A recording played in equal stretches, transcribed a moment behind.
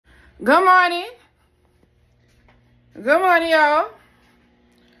Good morning. Good morning, y'all.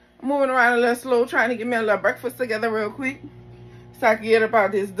 I'm moving around a little slow, trying to get me a little breakfast together real quick so I can get up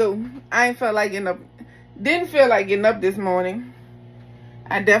out this door. I ain't felt like getting up. Didn't feel like getting up this morning.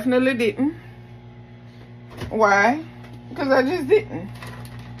 I definitely didn't. Why? Because I just didn't.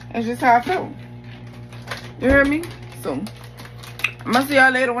 That's just how I felt. You hear me? So, I'm going to see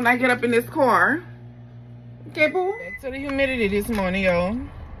y'all later when I get up in this car. Okay, boo? Back to the humidity this morning, y'all.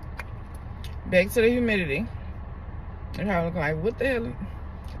 Back to the humidity. And I look like, what the hell?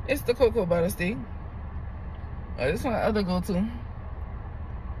 It's the cocoa butter stick. Oh, this one other go-to.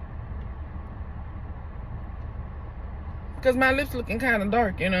 Because my lips looking kind of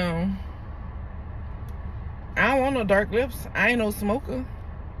dark, you know. I don't want no dark lips. I ain't no smoker.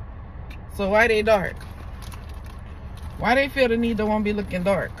 So why they dark? Why they feel the need to want to be looking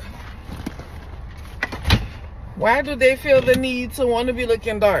dark? Why do they feel the need to want to be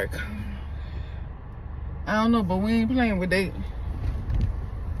looking dark? I don't know, but we ain't playing with that.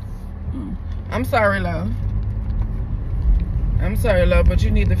 I'm sorry, love. I'm sorry, love, but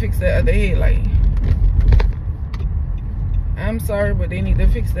you need to fix that other headlight. I'm sorry, but they need to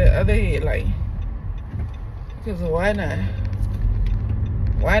fix that other headlight. Because why not?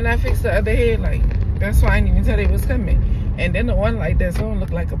 Why not fix the other headlight? That's why I didn't even tell they was coming. And then the one light that's on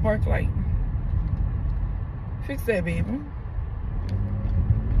look like a park light. Fix that, baby.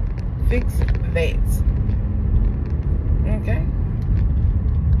 Fix that. Okay.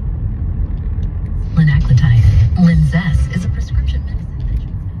 Linaclotide. Linzess is a prescription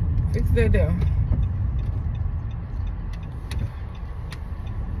medicine. Fix that down.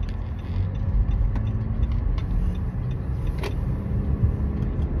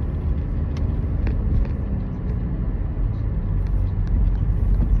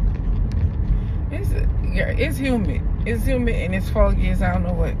 It's humid. It's humid and it's foggy as I don't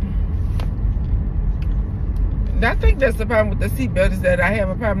know what. I think that's the problem with the seatbelt, is that I have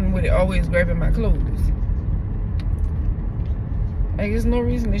a problem with it always grabbing my clothes. Like, there's no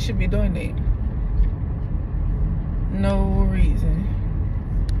reason it should be doing that. No reason.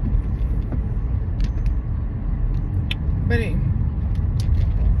 But it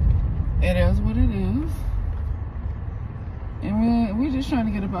is what it is. And we're just trying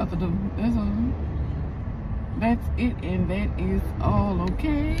to get up out the door. That's all. That's it, and that is all.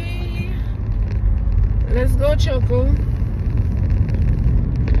 Okay. Let's go, Choco.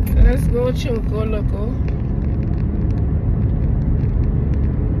 Let's go, Choco, loco.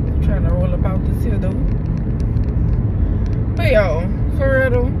 I'm trying to roll about this here, though. But, y'all, for real,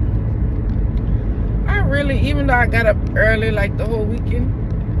 though, I really, even though I got up early, like, the whole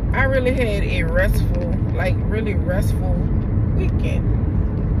weekend, I really had a restful, like, really restful weekend.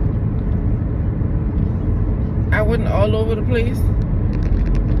 I wasn't all over the place.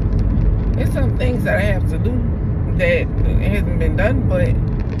 There's some things that I have to do that hasn't been done, but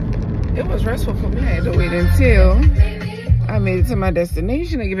it was restful for me. I had to wait until I made it to my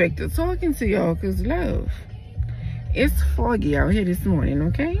destination to get back to talking to y'all, because love, it's foggy out here this morning,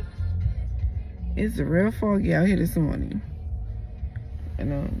 okay? It's real foggy out here this morning.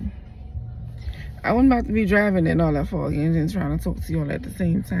 And I wasn't about to be driving in all that foggy and then trying to talk to y'all at the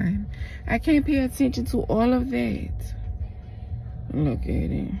same time. I can't pay attention to all of that. Look at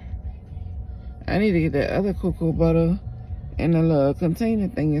it. I need to get that other cocoa butter in a little container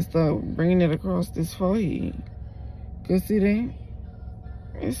thing and start bringing it across this forehead. Cause see that?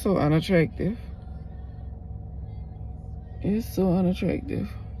 It's so unattractive. It's so unattractive.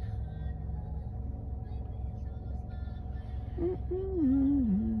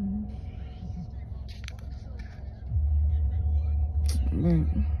 But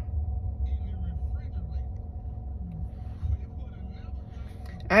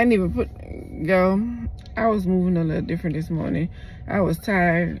I didn't even put, yo, I was moving a little different this morning. I was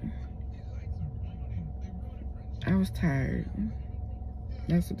tired. I was tired.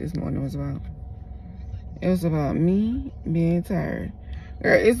 That's what this morning was about. It was about me being tired.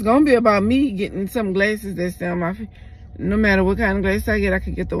 Girl, it's gonna be about me getting some glasses that stay on my feet. No matter what kind of glasses I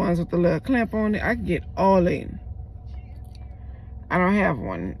could get the ones with the little clamp on it. I could get all in. I don't have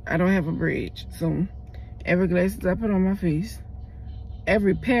one. I don't have a bridge. So every glasses I put on my face,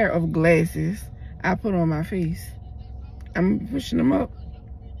 every pair of glasses I put on my face, I'm pushing them up.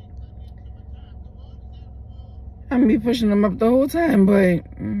 I'm be pushing them up the whole time, but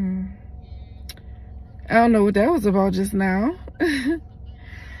I don't know what that was about just now. I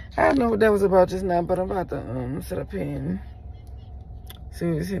don't know what that was about just now, but I'm about to sit up here and see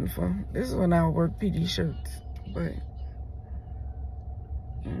what it's hitting for. This is when I work PD shirts, but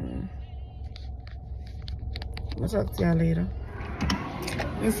I'll talk to y'all later.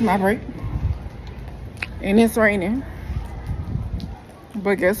 This is my break. And it's raining.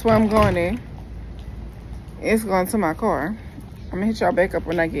 But guess where I'm going in? It's going to my car. I'm gonna hit y'all back up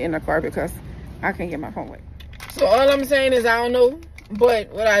when I get in the car because I can't get my phone wet. So all I'm saying is I don't know.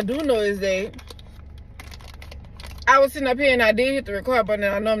 But what I do know is that I was sitting up here and I did hit the record button.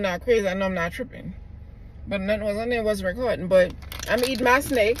 And I know I'm not crazy. I know I'm not tripping. But nothing was on there, wasn't recording. But I'm eating my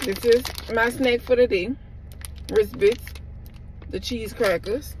snack. This is my snack for the day. Wrist bits. The cheese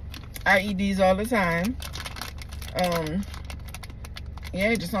crackers. I eat these all the time.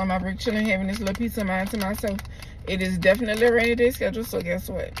 Yeah, just on my break, chilling, having this little piece of mine to myself. It is definitely a rainy day schedule, so guess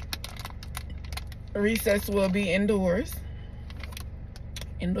what? Recess will be indoors.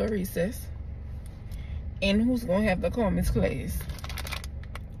 Indoor recess. And who's gonna have the calmest class?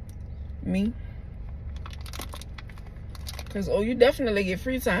 Me. Because, oh, you definitely get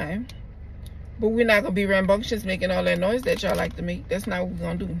free time. But we're not gonna be rambunctious making all that noise that y'all like to make. That's not what we're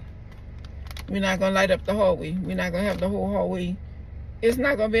gonna do. We're not gonna light up the hallway. We're not gonna have the whole hallway. It's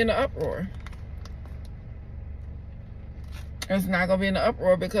not gonna be in an uproar. It's not gonna be in an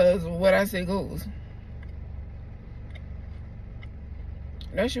uproar because what I say goes.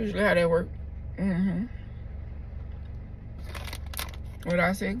 That's usually how that works. What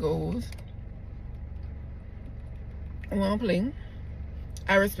I say goes. I won't play.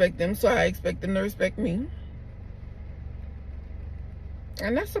 I respect them, so I expect them to respect me.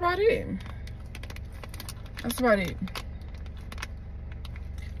 And that's about it. That's about it.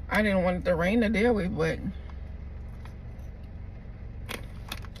 I didn't want it to rain the day away, but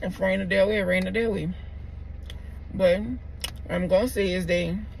if rain the day away, it rain the day away. But what I'm gonna say is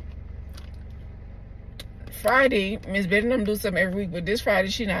that Friday, Miss Betty and them do something every week, but this Friday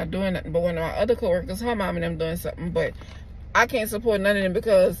she not doing nothing. But one of my other coworkers, her mom and them doing something, but I can't support none of them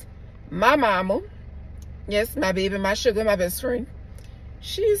because my mama, yes, my baby, my sugar, my best friend,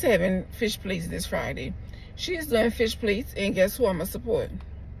 she's having fish plates this Friday. She's doing fish plates, and guess who I'm gonna support?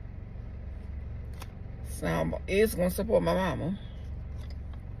 So it's gonna support my mama.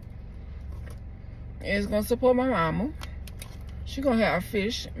 It's gonna support my mama. She's gonna have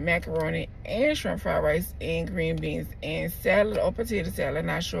fish, macaroni, and shrimp fried rice, and green beans, and salad or potato salad,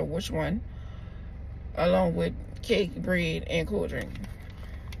 not sure which one, along with cake, bread, and cold drink.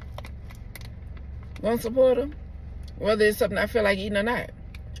 Gonna support her, whether it's something I feel like eating or not.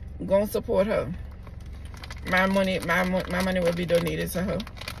 Gonna support her. My money will be donated to her.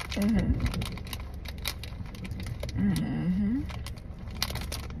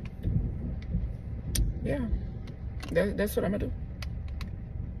 Yeah, that's what I'm gonna do.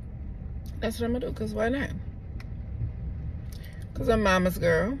 That's what I'm gonna do, cause why not? Cause I'm mama's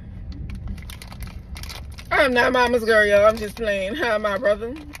girl. I'm not mama's girl, y'all. I'm just playing. Hi, my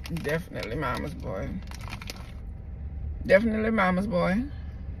brother. Definitely mama's boy. Definitely mama's boy.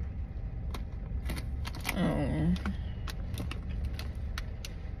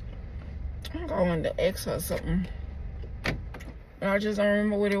 I wanted to ask her something. I just don't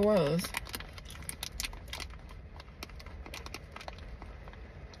remember what it was.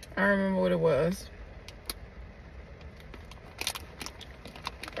 I remember what it was.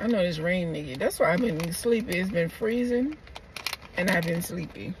 I know this rain, nigga. That's why I've been sleepy. It's been freezing, and I've been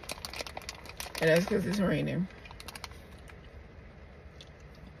sleepy. And that's because it's raining.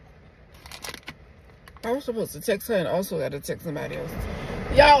 I was supposed to text her and also got to text somebody else.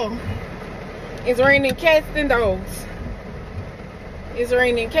 Y'all, it's raining cats and dogs. It's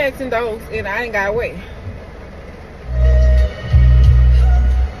raining cats and dogs, and I ain't got away.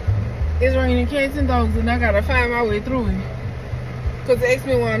 It's raining cats and dogs, and I gotta find my way through it. Cause they asked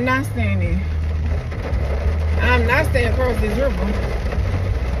me where I'm not standing. I'm not staying across this river.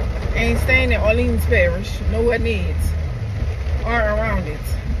 Ain't staying in Orleans Parish. Nowhere needs. Or around it.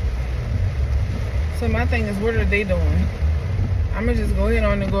 So my thing is, what are they doing? I'ma just go ahead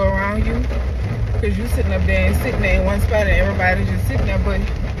on and go around you. Cause you sitting up there and sitting there in one spot and everybody just sitting there. But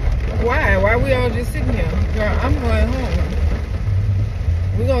why? Why we all just sitting here? Girl, I'm going home.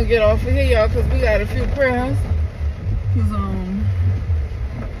 We're gonna get off of here, y'all, cause we got a few prayers. Cause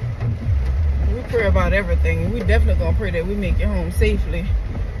we pray about everything. We definitely gonna pray that we make it home safely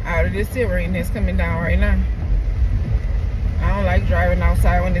out of this sea rain that's coming down right now. I don't like driving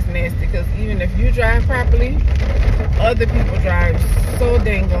outside when it's nasty, because even if you drive properly, other people drive so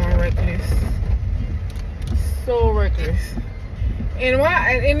dang on reckless. So reckless. And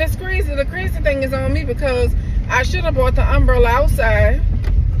why? And it's crazy. The crazy thing is on me, because I should have bought the umbrella outside.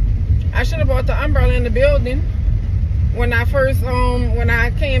 I should have bought the umbrella in the building when I first when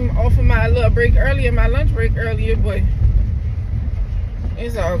I came off of my little break earlier, my lunch break earlier, but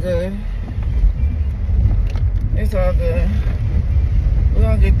it's all good. It's all good. We're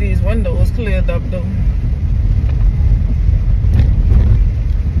gonna get these windows cleared up though. I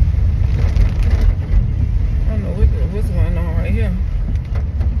don't know what's going on right here.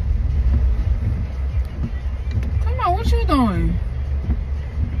 Come on, what you doing?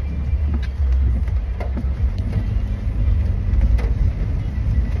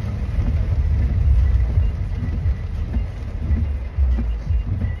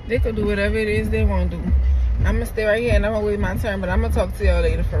 They could do whatever it is they want to do. I'm gonna stay right here and I'm gonna wait my turn, but I'm gonna talk to y'all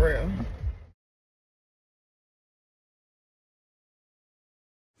later for real.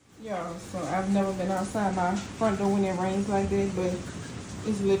 Y'all, so I've never been outside my front door when it rains like that, but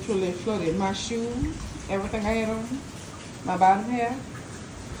it's literally flooded. My shoes, everything I had on, my bottom half,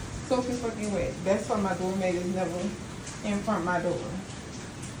 soaking fucking wet. That's why my doormat is never in front of my door.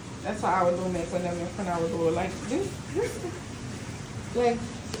 That's why our doormats are never in front of our door. Like this, like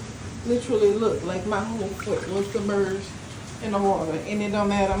literally look like my whole foot was submerged in the water, and it don't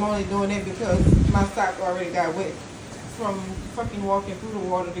matter. I'm only doing it because my sock already got wet from fucking walking through the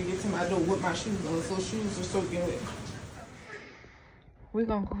water to get to my door with my shoes on, so shoes are soaking wet. We're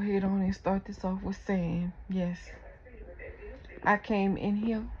gonna go ahead on and start this off with saying, yes, I came in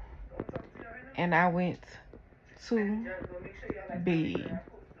here and I went to bed.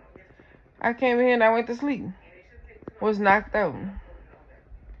 I came in here and I went to sleep. Was knocked out.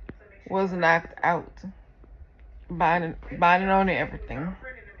 Was knocked out. Binding on everything.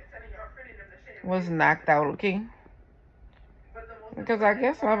 Was knocked out, okay? Because I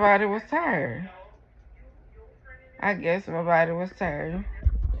guess my body was tired. I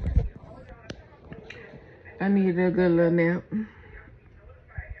needed a good little nap.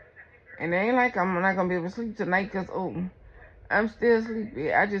 And it ain't like I'm not going to be able to sleep tonight because, oh, I'm still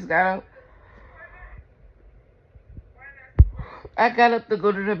sleepy. I just got up. I got up to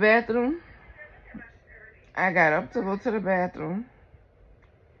go to the bathroom. I got up to go to the bathroom.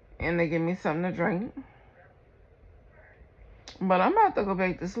 And they give me something to drink. But I'm about to go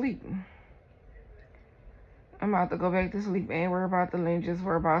back to sleep. Ain't worry about the link. Just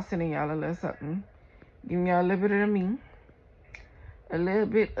worry about sending y'all a little something. Giving y'all a little bit of me. A little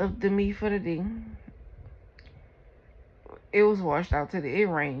bit of the me for the day. It was washed out today. It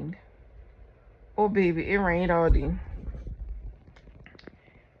rained. Oh, baby, it rained all day.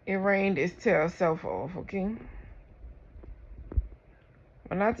 It rained its tail self off, okay?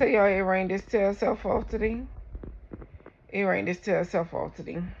 When I tell y'all it rained its tail self off today, it rained its tail self off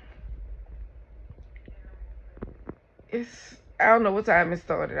today. I don't know what time it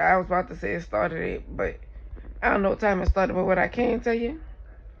started. I was about to say it started, but I don't know what time it started. But what I can tell you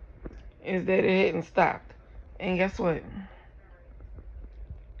is that it hadn't stopped. And guess what?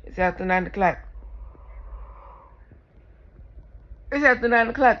 It's after 9 o'clock. It's after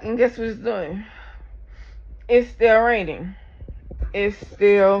 9 o'clock, and guess what it's doing? It's still raining. It's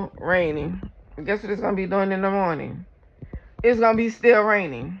still raining. And guess what it's going to be doing in the morning? It's going to be still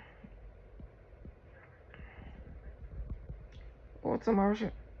raining. Well, tomorrow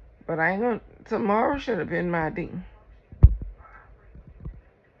should... But I ain't going to... Tomorrow should have been my day.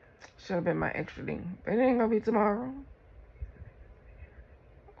 Should have been my extra day. But it ain't going to be tomorrow.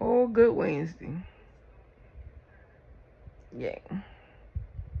 Oh, good Wednesday. Yeah.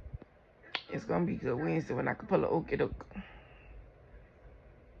 It's going to be good Wednesday when I can pull a okie doke.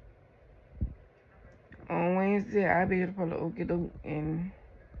 On Wednesday, I'll be able to pull a okie doke. And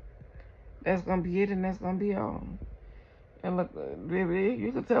that's going to be it. And that's going to be all. And look, baby,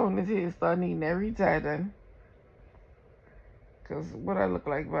 you can tell when this head start needing that retie done. Because what I look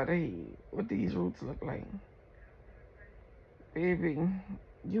like by the head. What these roots look like. Baby,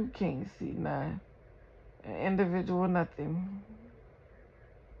 you can't see now. An individual nothing.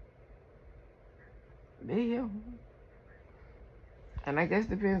 Yeah. And I guess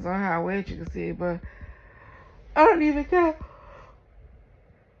depends on how wet you can see it, but I don't even care.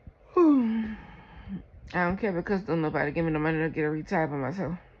 I don't care because don't nobody give me the money to get a retie by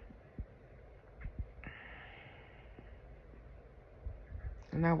myself.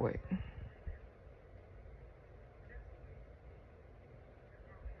 Now what?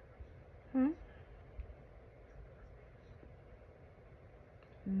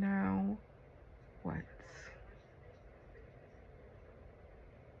 Now what?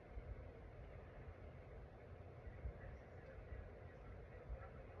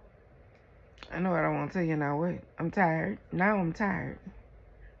 I know what I want to tell you now. What? I'm tired. Now I'm tired.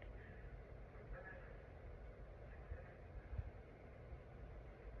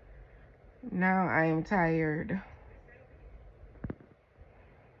 Now I am tired.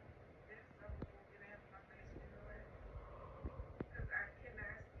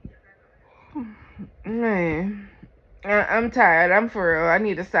 Man, I'm tired. I'm for real. I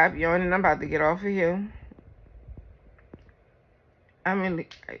need to stop yawning. I'm about to get off of here. I mean,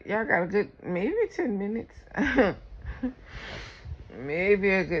 y'all got a good, maybe 10 minutes. Maybe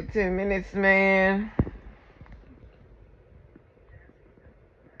a good 10 minutes, man.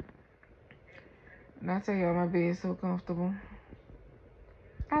 And I tell y'all, my bed is so comfortable.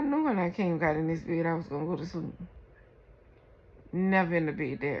 I knew when I got in this bed, I was going to go to sleep. Never in the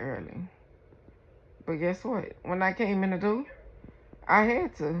bed that early. But guess what? When I came in the door, I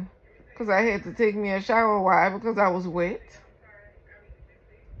had to. Because I had to take me a shower. Why? Because I was wet.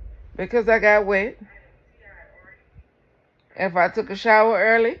 Because I got wet. If I took a shower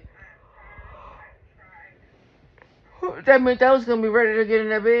early, that meant I was going to be ready to get in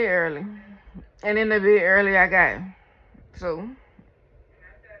the bed early. And in the bed early I got. So,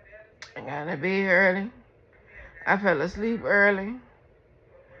 I got in the bed early. I fell asleep early.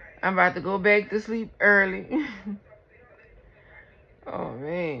 I'm about to go back to sleep early. Oh,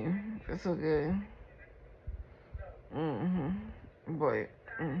 man. That's so good. Boy.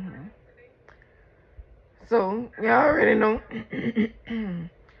 So, y'all already know.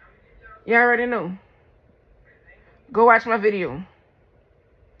 Y'all already know. Go watch my video.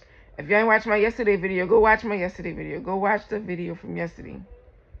 If you ain't watched my yesterday video, go watch my yesterday video. Go watch the video from yesterday.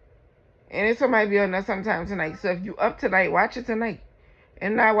 And it might be on there sometime tonight. So if you up tonight, watch it tonight.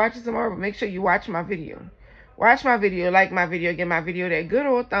 And not watch it tomorrow, but make sure you watch my video. Watch my video, like my video, give my video that good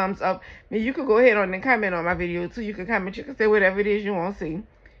old thumbs up. I mean, you could go ahead on and comment on my video too. You can comment, you can say whatever it is you want to see.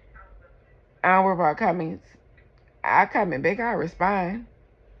 I don't worry about comments. I comment back, I respond.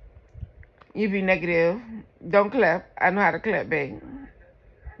 You be negative, don't clap. I know how to clap back.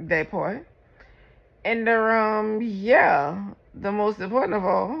 That part. And yeah, the most important of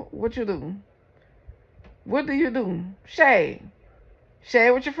all, what you do? What do you do? Share.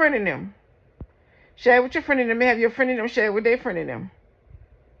 Share with your friend and them. Share with your friend and them. Have your friend and them share with their friend and them.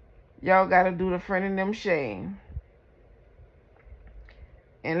 Y'all gotta do the friend and them share.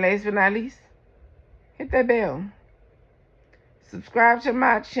 And last but not least, hit that bell. Subscribe to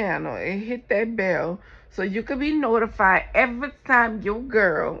my channel and hit that bell so you can be notified every time your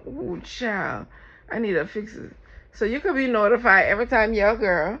girl, ooh, child, I need to fix it. So you can be notified every time your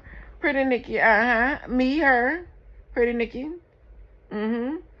girl, Pretty Nikki, me, her, Pretty Nikki,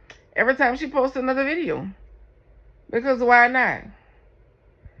 every time she posts another video. Because why not?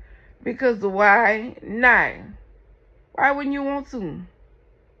 Because why not? Why wouldn't you want to?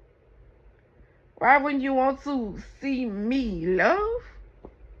 Why wouldn't you want to see me, love?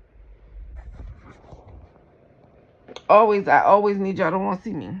 I always need y'all to want to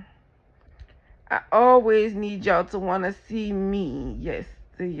see me. I always need y'all to want to see me. Yes,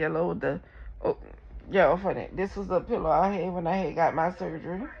 the yellow, y'all funny. This was a pillow I had when I had got my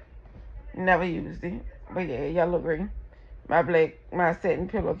surgery. Never used it. But yeah, yellow green. My satin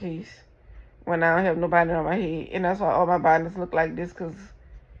pillowcase. When I don't have nobody on my head. And that's why all my bonnets look like this, because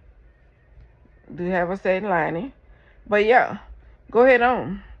do have a satin lining. But yeah, go ahead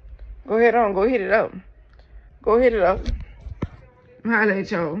on. Go ahead on. Go hit it up. Go hit it up. Holla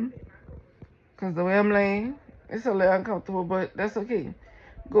at y'all. Because the way I'm laying, it's a little uncomfortable, but that's okay.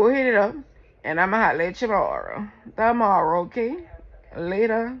 Go hit it up. And I'm going to holla at you tomorrow. Okay?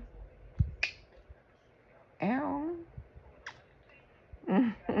 Later. Ow.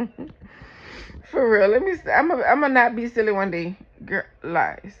 For real. Let me I'm going to not be silly one day. Girl,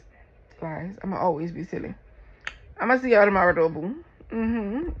 lies. I'm going to always be silly. I'm going to see y'all tomorrow, though, boo.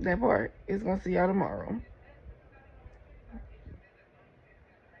 That part is going to see y'all tomorrow.